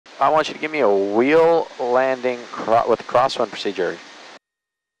I want you to give me a wheel landing with crosswind procedure.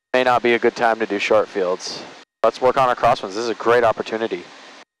 May not be a good time to do short fields. Let's work on our crosswinds. This is a great opportunity.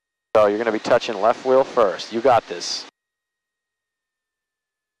 So you're going to be touching left wheel first. You got this.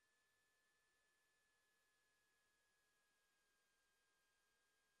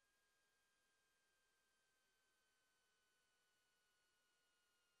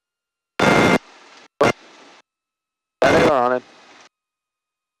 That ain't on it.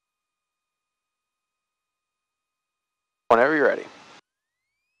 Whenever you're ready.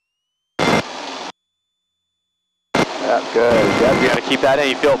 Yeah, good. Yep, you got to keep that in.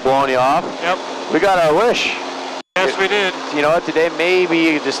 You feel it blowing you off? Yep. We got our wish. Yes, we did. You know what? Today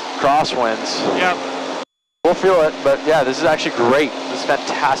maybe just crosswinds. Yep. We'll feel it, but yeah, this is actually great. This is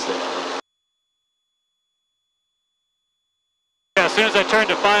fantastic. Yeah, as soon as I turned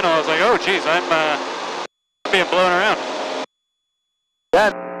to final, I was like, oh, geez, I'm being blown around.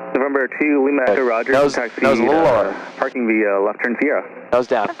 Yeah. November 2, Lima Echo Roger. Nose a little lower. Parking via left turn Sierra. Nose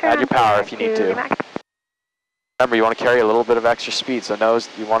down. Add your power if you need to. Remember, you want to carry a little bit of extra speed, so nose.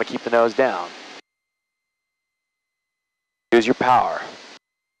 You want to keep the nose down. Use your power.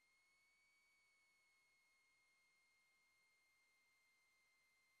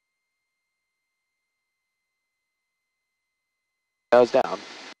 Nose down.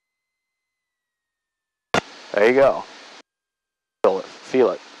 There you go. Feel it. Feel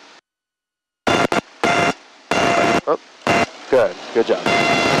it. Oh, good. Good job.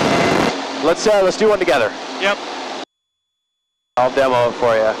 Let's do one together. Yep. I'll demo it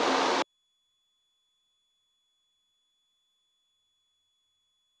for you.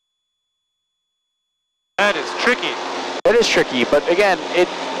 That is tricky. It is tricky, but again,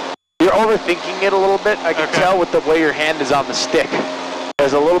 you're overthinking it a little bit. I can tell with the way your hand is on the stick.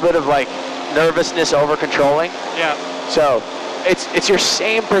 There's a little bit of like nervousness over controlling. Yeah. So it's your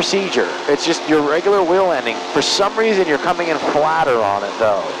same procedure. It's just your regular wheel landing. For some reason, you're coming in flatter on it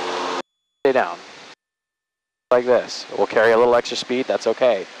though. Stay down. Like this. We'll carry a little extra speed. That's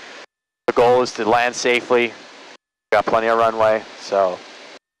okay. The goal is to land safely. We've got plenty of runway, so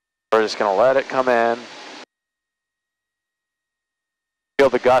we're just gonna let it come in. Feel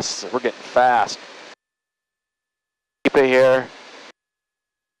the gusts. We're getting fast. Keep it here.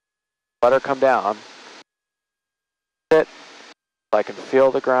 Let her come down. Sit. I can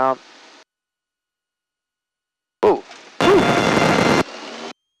feel the ground. Ooh.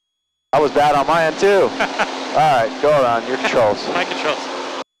 That was bad on my end too. All right, go around your controls. My controls.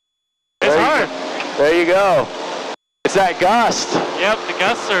 It's hard. There you go. It's that gust. Yep, the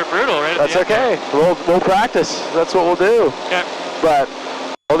gusts are brutal, right? That's okay. We'll practice. That's what we'll do. Yep. But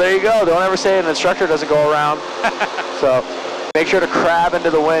well, there you go. Don't ever say an instructor doesn't go around. So make sure to crab into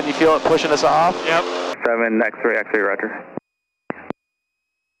the wind. You feel it pushing us off? Yep. 7 X-ray, Roger.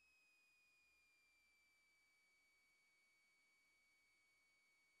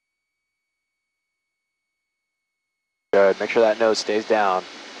 Good. Make sure that nose stays down.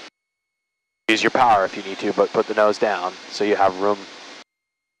 Use your power if you need to, but put the nose down so you have room.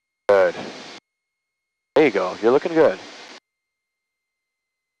 Good. There you go. You're looking good.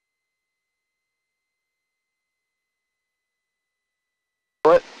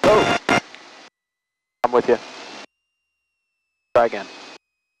 What? Oh! I'm with you. Try again.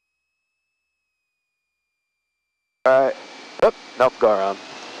 Alright. Oh, nope, go around.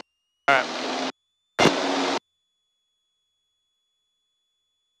 Alright.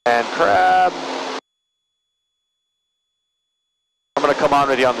 And crab. I'm going to come on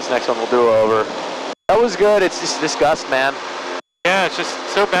with you on this next one. We'll do it over. That was good. It's just this gust, man. Yeah, it's just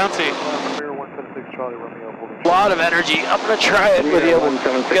so bouncy. A lot of energy. I'm going to try it with you. We'll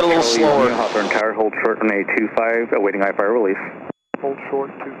get a little slower. Hawthorne Tower, hold short on a 2-5, awaiting I-fire release. Hold short,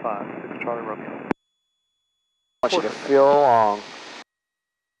 2-5, 6 Charlie Romeo. I want you to feel along.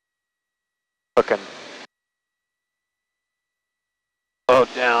 Cooking. Slow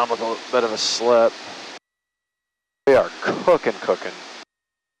down with a bit of a slip. We are cooking.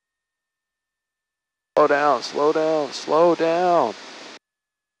 Slow down, slow down, slow down.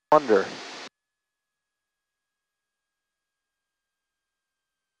 Wonder.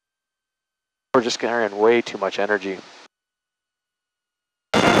 We're just carrying way too much energy.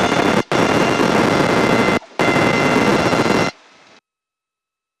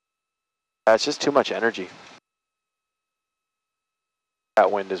 That's just too much energy. That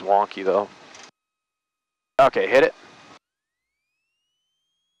wind is wonky though. Okay, hit it.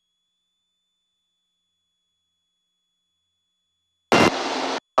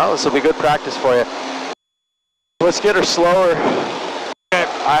 Oh, this will be good practice for you. Let's get her slower.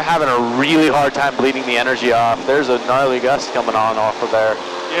 I'm having a really hard time bleeding the energy off. There's a gnarly gust coming on off of there.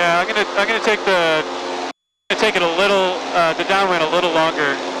 Yeah, I'm gonna take it a little, the downwind a little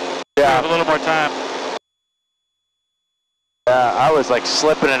longer. Yeah. Have a little more time. Yeah, I was like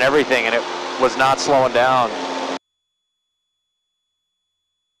slipping and everything, and it was not slowing down.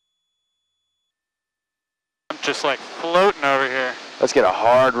 I'm just like floating over here. Let's get a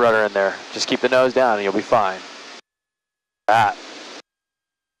hard rudder in there. Just keep the nose down and you'll be fine. That's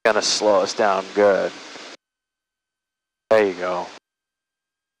gonna slow us down good. There you go.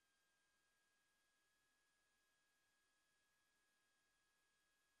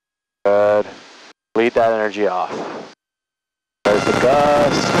 Good. Bleed that energy off. There's the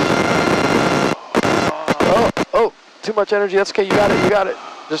gust. Oh, too much energy. That's okay. You got it. You got it.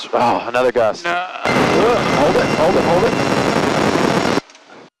 Just, another gust. No. Hold it, hold it, hold it.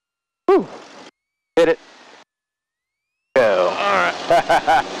 Woo. Hit it. Go. Alright.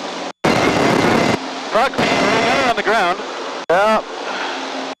 Fuck me. I got it on the ground. Yep.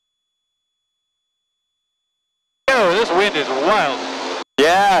 Yo, this wind is wild.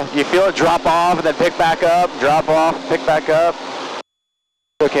 Yeah, you feel it drop off and then pick back up, drop off, pick back up.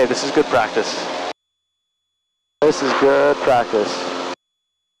 Okay, this is good practice. This is good practice.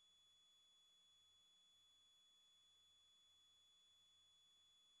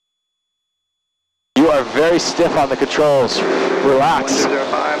 You are very stiff on the controls. Relax.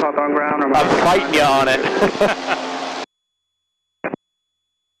 1205, hop on ground. I'm fighting you on it.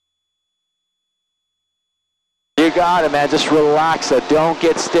 You got it, man. Just relax. Don't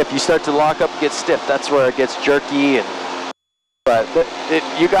get stiff. You start to lock up and get stiff. That's where it gets jerky. But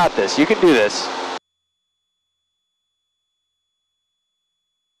you got this. You can do this.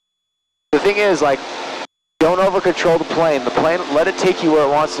 The thing is, like, don't over control the plane. The plane, let it take you where it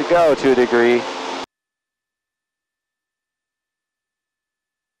wants to go to a degree.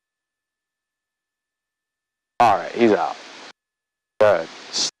 All right, he's out. Good.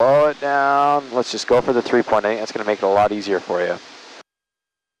 Slow it down. Let's just go for the 3.8. That's going to make it a lot easier for you.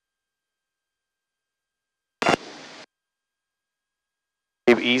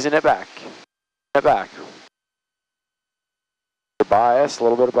 Keep easing it back. Bias, a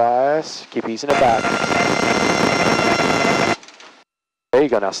little bit of bias. Keep easing it back. There you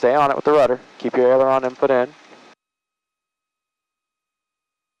go. Now stay on it with the rudder. Keep your aileron input in.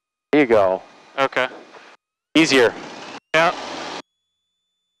 There you go. Okay. Easier. Yeah.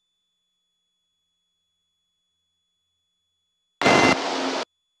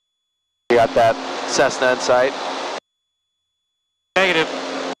 You got that Cessna in sight? Negative.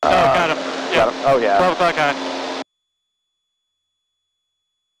 Got him. Yeah. Got him. Oh, yeah. 12 o'clock high.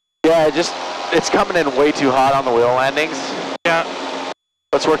 Yeah, it's coming in way too hot on the wheel landings. Yeah.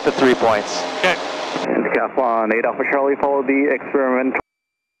 Let's work the 3 points. Okay. Decathlon 8 Alpha Charlie, follow the experiment.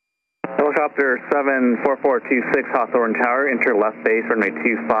 Helicopter 74426 Hawthorne Tower, enter left base, runway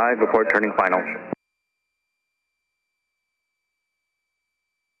 25, report turning final.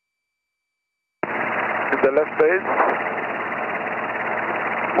 The left base.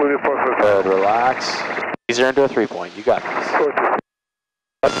 We'll report for Good, relax. Easier into a 3 point. You got this.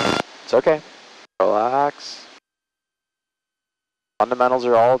 It's okay. Relax. Fundamentals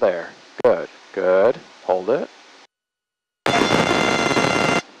are all there. Good, good. Hold it.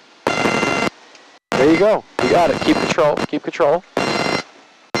 There you go. You got it. Keep control. Keep control.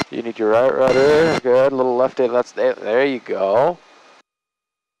 You need your right rudder. Good. Little left. That's there. There you go.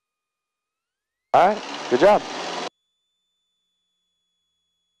 All right. Good job.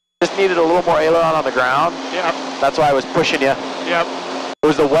 Just needed a little more aileron on the ground. Yep. That's why I was pushing you. Yep. It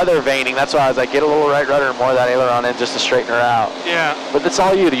was the weather veining. That's why I was like, get a little right rudder and more of that aileron in just to straighten her out. Yeah. But it's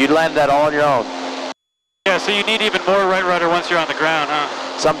all you. You land that all on your own. Yeah, so you need even more right rudder once you're on the ground, huh?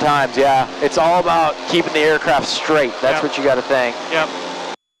 Sometimes, yeah. It's all about keeping the aircraft straight. That's what you got to think. Yep.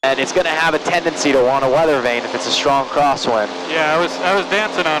 And it's going to have a tendency to want a weather vane if it's a strong crosswind. Yeah, I was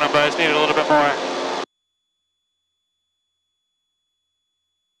dancing on them, but I just needed a little bit more.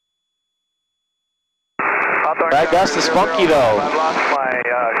 That gust is funky though. I've lost my,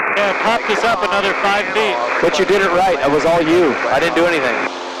 Yeah, pop this up another 5 feet. But you did it right. It was all you. I didn't do anything.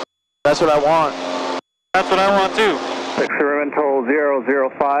 That's what I want. That's what I want too. Experimental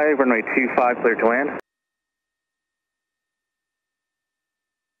 005, runway 25, clear to land.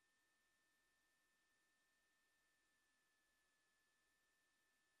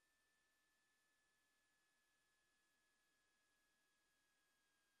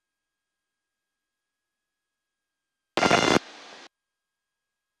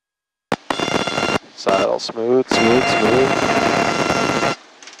 Saddle smooth, smooth, smooth.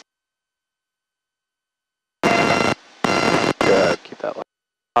 Good. Keep that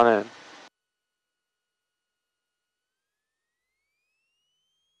on in.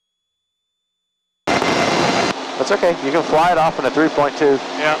 That's okay. You can fly it off in a 3.2.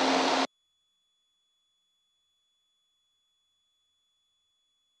 Yeah.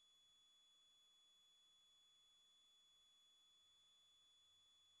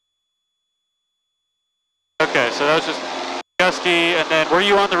 Okay, so that was just gusty, and then were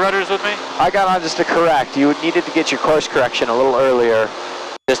you on the rudders with me? I got on just to correct. You needed to get your course correction a little earlier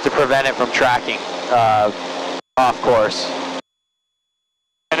just to prevent it from tracking off course.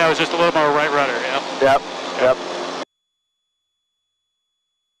 And that was just a little more right rudder, yeah? Yep, yep.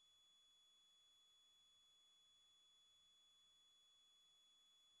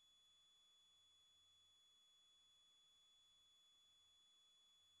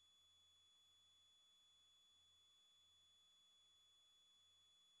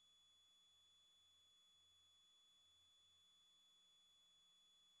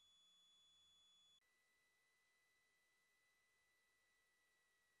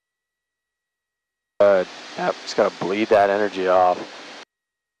 Good. Yep, just gotta bleed that energy off.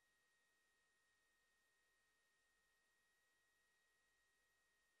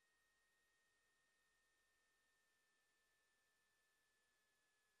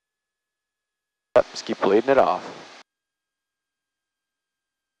 Yep, just keep bleeding it off.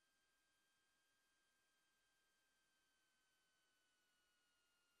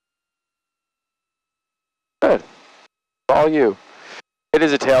 Good. All you. It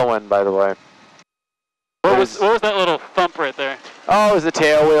is a tailwind, by the way. What was that little thump right there? Oh, it was the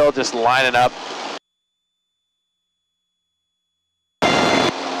tail wheel just lining up.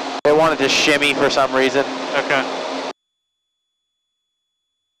 They wanted to shimmy for some reason. Okay.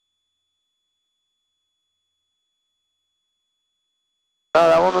 No,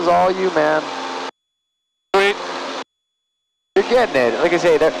 that one was all you, man. Sweet. You're getting it. Like I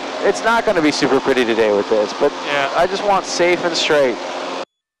say, it's not going to be super pretty today with this, but yeah. I just want safe and straight.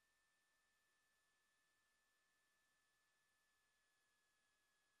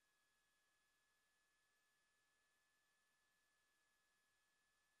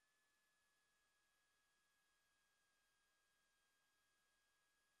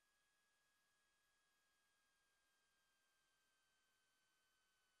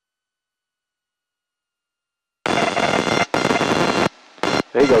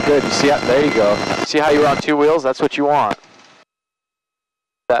 There you go, good. You see how, there you go. See how you were on two wheels? That's what you want.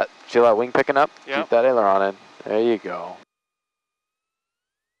 Feel that wing picking up? Yep. Keep that aileron in. There you go.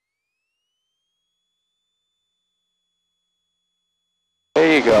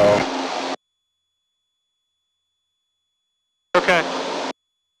 There you go. Okay.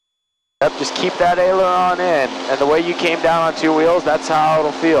 Yep, just keep that aileron in. And the way you came down on two wheels, that's how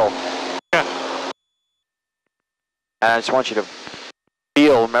it'll feel. Yeah. And I just want you to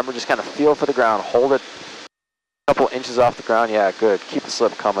feel, remember, just kind of feel for the ground. Hold it a couple inches off the ground. Yeah, good. Keep the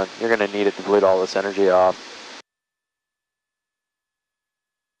slip coming. You're going to need it to bleed all this energy off.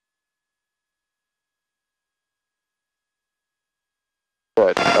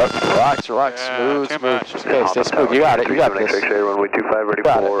 Good. Relax, relax. Yeah, smooth. Okay, stay smooth. Tower, You got it. You got this. KHHR, runway 25, ready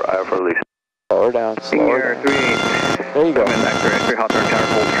for IR for release. Slow her down. Slow her down. 3. There you go. Hawthorne Tower,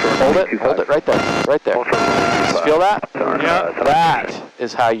 Hold it right there. Right there. Just feel that? Yeah. That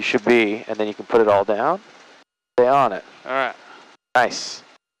is how you should be, and then you can put it all down. Stay on it. All right. Nice.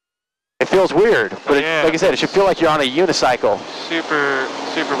 It feels weird, but yeah. like I said, it should feel like you're on a unicycle. Super,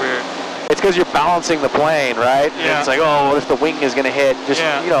 super weird. It's because you're balancing the plane, right? Yeah. And it's like, oh, what if the wing is going to hit? Just,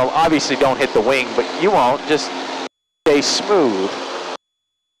 yeah. you know, obviously don't hit the wing, but you won't. Just stay smooth.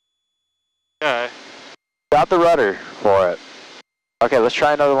 Okay. Got the rudder for it. Okay, let's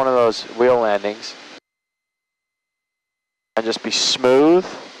try another one of those wheel landings. And just be smooth.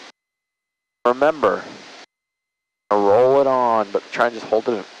 Remember, roll it on, but try and just hold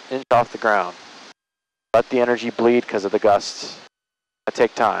it an inch off the ground. Let the energy bleed because of the gusts. It'll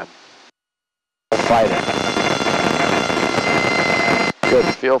take time. Don't fight it. Good,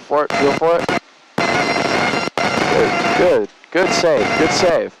 feel for it, feel for it. Good save, good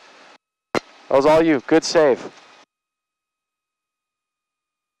save. That was all you, good save.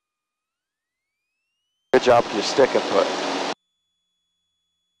 Good job with your stick input.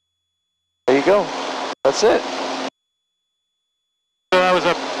 There you go, that's it. So that was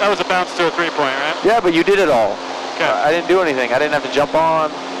a bounce to a 3-point, right? Yeah, but you did it all. Okay. I didn't do anything, I didn't have to jump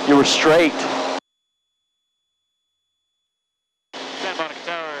on. You were straight. Santa Monica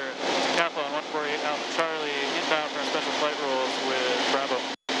Tower, Decathlon 148 Alpha Charlie, inbound for special flight rules with Bravo.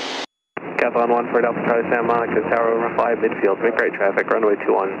 Decathlon 148 Alpha Charlie, Santa Monica Tower, over 5 midfield, make right traffic, runway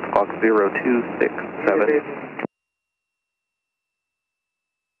 21, Fox 0267.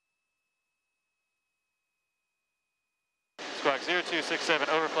 Squawk 0267, 67,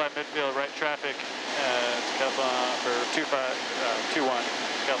 overfly midfield, right traffic, Decathlon for 21,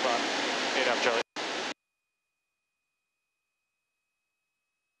 Decathlon, 8 Alpha Charlie.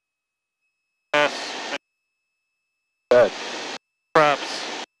 Yes. Good.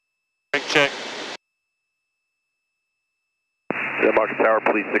 Props. Brake check. Market Tower,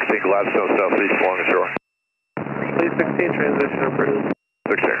 Police 16, Gladstone, southeast along the shore. Police 16, transition approved.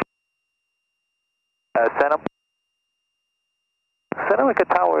 16. Santa Monica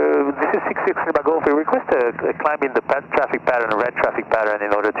Tower, this is 66 Lima Golf. We request a climb in the traffic pattern, a red traffic pattern,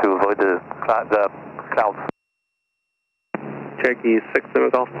 in order to avoid the clouds. Cherokee 6 Lima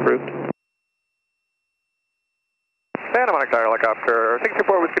Golf approved. Santa Monica Tower, helicopter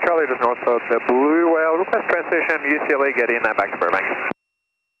 64 Whiskey Charlie, just north of the Blue Whale. Request transition, UCLA, get in, back to Burbank.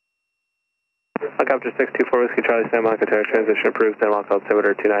 Helicopter 624 Whiskey Charlie, Santa Monica Tower, transition approved, Santa Monica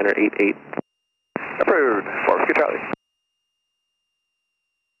altimeter 2988. Approved, 4 Whiskey Charlie.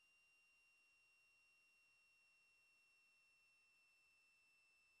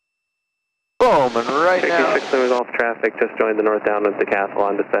 Boom, and right now. 6 Lima Golf traffic, just joined the northbound of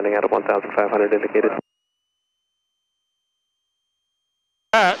Decathlon, descending out of 1,500 indicated.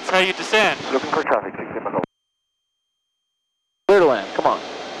 That's how you descend. Looking for traffic, 6 Lima Golf. Clear to land, come on.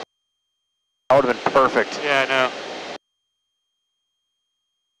 That would have been perfect. Yeah, I know.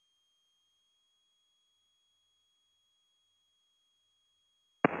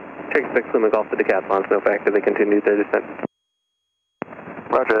 Take 6 Lima Golf to Decathlon, no factor, they continued their descent.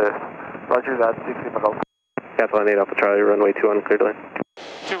 Roger that, 6 Lima Golf. Decathlon 8 Alpha Charlie, runway 21, clear to land.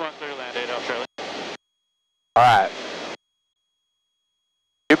 21 clear land, 8 Alpha Charlie. Alright.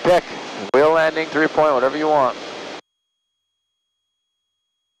 You pick. Wheel landing, 3-point, whatever you want.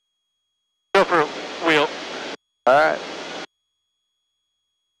 Go for wheel. Alright.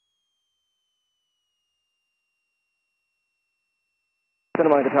 Santa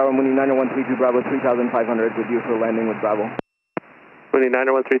Monica Tower, Mooney 90132 Bravo, 3,500 with you for landing with Bravo. Mooney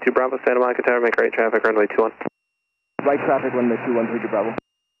 90132 Bravo, Santa Monica Tower, make right traffic, runway 21. Right traffic, runway 213 Bravo.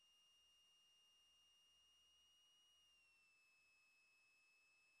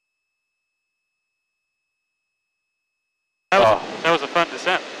 That was a fun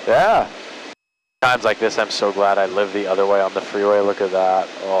descent. Yeah. Times like this, I'm so glad I live the other way on the freeway. Look at that.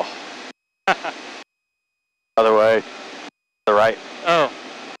 Oh. Other way. The right. Oh.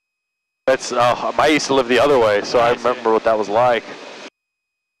 It's, I used to live the other way, so I remember what that was like.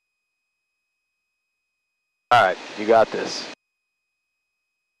 Alright, you got this.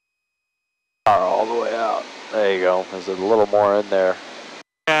 All the way out. There you go. There's a little more in there.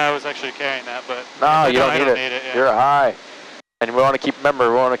 Yeah, I was actually carrying that, but... No, you don't need it. Yeah. You're high. And we want to remember,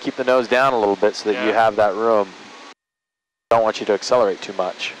 we want to keep the nose down a little bit so that you have that room. Don't want you to accelerate too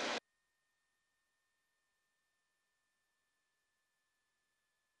much.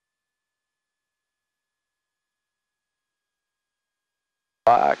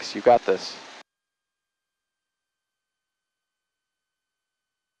 Relax, you got this.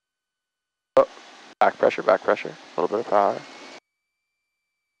 Oh, back pressure, a little bit of power.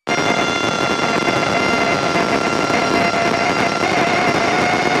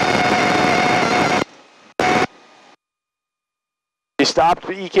 You stopped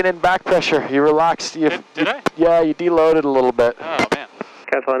eking in back pressure. You relaxed. Did I? Yeah, you deloaded a little bit. Oh, man.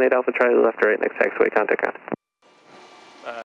 Decathlon 8 Alpha Charlie, left to right, next taxiway, contact ground.